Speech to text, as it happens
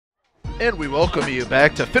And we welcome you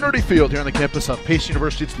back to Finnerty Field here on the campus of Pace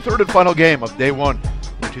University. It's the third and final game of Day 1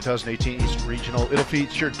 of the 2018 East Regional. It'll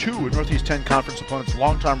feature two Northeast 10 Conference opponents,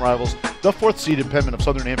 longtime rivals, the 4th-seeded Penman of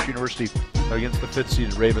Southern New Hampshire University against the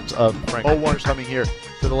 5th-seeded Ravens of Franklin. 0-1 coming here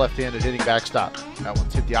to the left-handed hitting backstop. That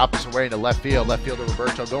one's hit the opposite way into left field. Left fielder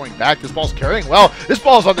Roberto going back. This ball's carrying well. This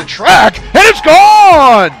ball's on the track, and it's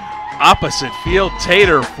gone! Opposite field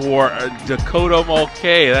tater for Dakota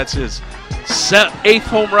Mulcahy. That's his 8th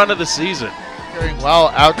home run of the season. Carrying well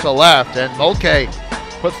out to left, and Mulcahy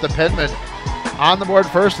puts the Penman on the board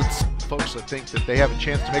first. It's folks that think that they have a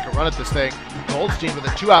chance to make a run at this thing. Goldstein with a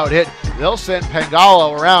 2-out hit. They'll send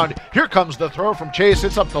Pangalo around. Here comes the throw from Chase.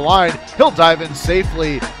 It's up the line. He'll dive in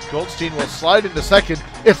safely. Goldstein will slide into second.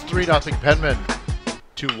 It's 3-0 Penman.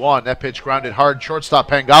 2-1. That pitch grounded hard. Shortstop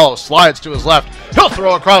Pangalo slides to his left. He'll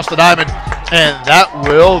throw across the diamond, and that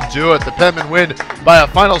will do it. The Penman win by a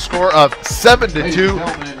final score of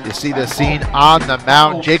 7-2. You see the scene on the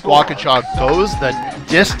mound. Jake Walkinshaw goes the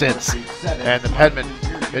distance, and the Penman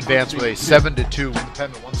advance with a 7-2 win. The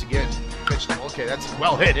Penman once again pitched to Mulcahy. That's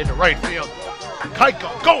well hit into right field.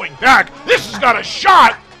 Keiko going back. This has got a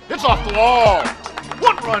shot. It's off the wall.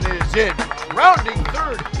 One run is in. Rounding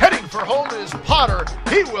third, heading for home is Potter.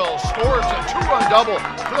 He will score. It's a 2-run double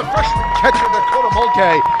for the freshman catcher Dakota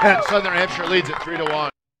Mulcahy, and Southern New Hampshire leads it 3-1.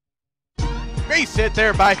 Base hit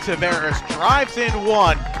there by Tavares. Drives in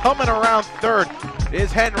one. Coming around third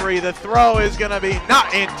is Henry. The throw is going to be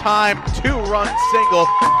not in time. 2-run single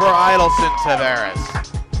for Idelson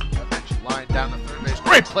Tavares. Line down the third base.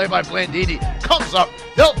 Great play by Blandini. Comes up.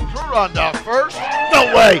 They'll run down first.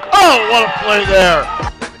 No way. Oh, what a play there.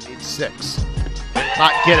 They need 6.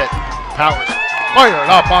 Not get it. Powers fired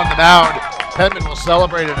up on the mound. Penman will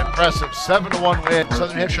celebrate an impressive 7-1 win.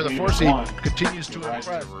 Southern Hampshire, the 4-seed, continues to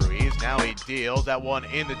impress. Ruiz, now he deals that one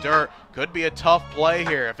in the dirt. Could be a tough play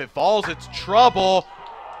here. If it falls, it's trouble.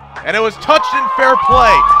 And it was touched in fair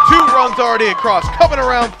play. 2 runs already across. Coming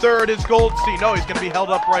around third is Goldstein. No, he's going to be held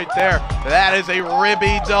up right there. That is a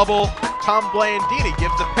ribby double. Tom Blandini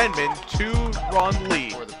gives the Penman 2-run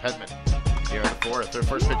lead. For the Penman here in the 4th. Their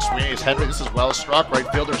first pitch swing is Henry. This is well struck. Right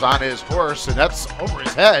fielder's on his horse, and that's over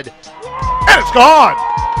his head. And it's gone!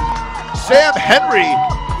 Sam Henry,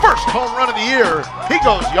 first home run of the year. He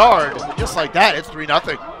goes yard. Just like that, it's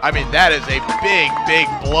 3-0. I mean, that is a big, big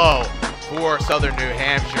blow for Southern New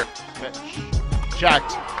Hampshire.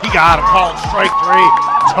 Checked. He got him. Called strike 3.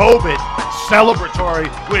 Tobin,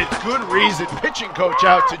 celebratory with good reason. Pitching coach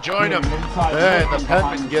out to join him. And the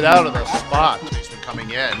Penman get out of the spot. Baseman coming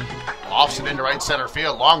in. Lofts it into right center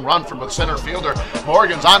field. Long run from the center fielder.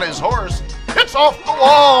 Morgan's on his horse. It's off the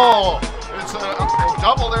wall. It's a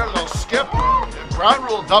double there. They'll skip. A ground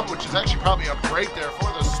rule double, which is actually probably a break there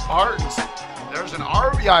for the Spartans. There's an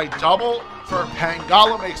RBI double for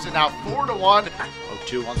Pangalo. Makes it now 4-1.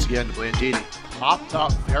 0-2 once again to Blandini. Popped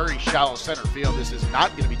up very shallow center field. This is not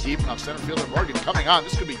going to be deep enough. Center fielder Morgan coming on.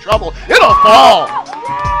 This could be trouble. It'll fall.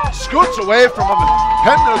 Scoots away from him.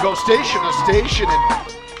 Penman will go station to station, and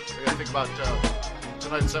we got to think about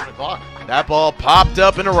tonight at 7 o'clock. That ball popped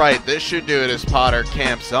up and to right. This should do it as Potter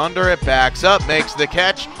camps under it, backs up, makes the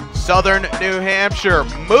catch. Southern New Hampshire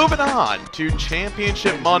moving on to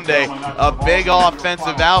Championship Monday. A big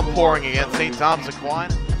offensive outpouring against St. Thomas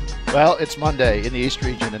Aquinas. Well, it's Monday in the East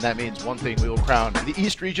Region, and that means one thing: we will crown the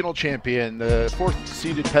East Regional champion, the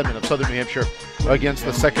 4th-seeded Penman of Southern New Hampshire, against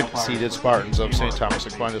the 2nd-seeded Spartans of St. Thomas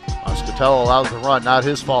Aquinas. Scottello allows the run, not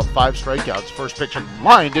his fault. 5 strikeouts. First pitch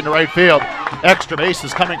lined into right field. Extra base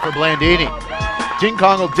is coming for Blandini. Ding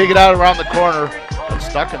Kong will dig it out around the corner. But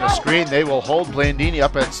stuck in the screen, they will hold Blandini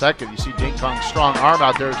up at second. You see Ding Kong's strong arm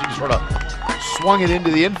out there as he sort of swung it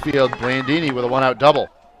into the infield. Blandini with a 1-out double.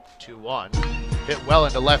 2-1. Hit well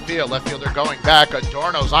into left field. Left fielder going back.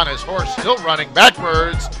 Adorno's on his horse, still running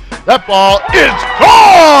backwards. That ball is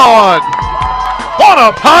gone!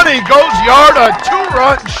 Bonapani goes yard, a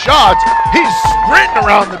 2-run shot. He's sprinting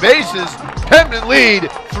around the bases. Penman lead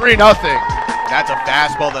 3-0. That's a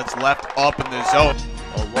fastball that's left up in the zone.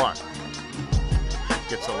 0-1.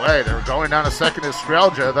 Gets away. They're going down to second is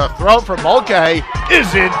Strelja. The throw from Mulcahy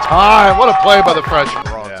is in time. What a play by the freshman.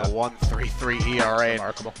 It's a 1.33 ERA.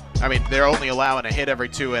 Remarkable. I mean, they're only allowing a hit every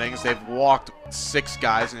 2 innings. They've walked 6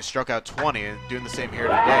 guys and struck out 20, and doing the same here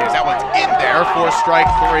today. That one's in there for strike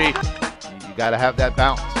 3. You got to have that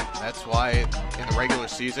bounce. That's why in the regular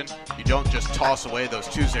season, you don't just toss away those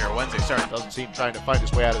Tuesday or Wednesday starts. Doesn't seem trying to find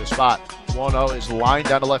his way out of the spot. 1-0 is lined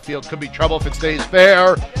down to left field. Could be trouble if it stays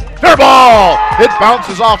fair. Fair ball! It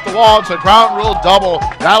bounces off the wall. It's a ground rule double.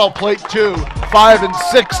 That'll plate 2. 5 and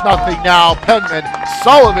 6-0 now. Penman.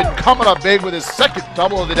 Sullivan coming up big with his 2nd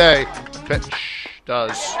double of the day. Pitch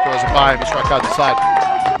Does. Throws it by him. He struck out the side.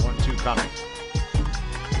 1-2 coming.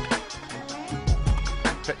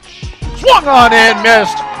 Pitch. Swung on and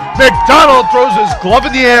missed. McDonald throws his glove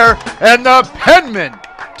in the air, and the Penmen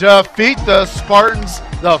defeat the Spartans.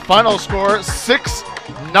 The final score,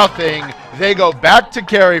 6-0. They go back to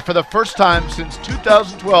Cary for the first time since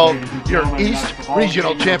 2012. Your East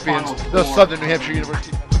Regional champions, the Southern New Hampshire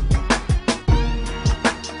University.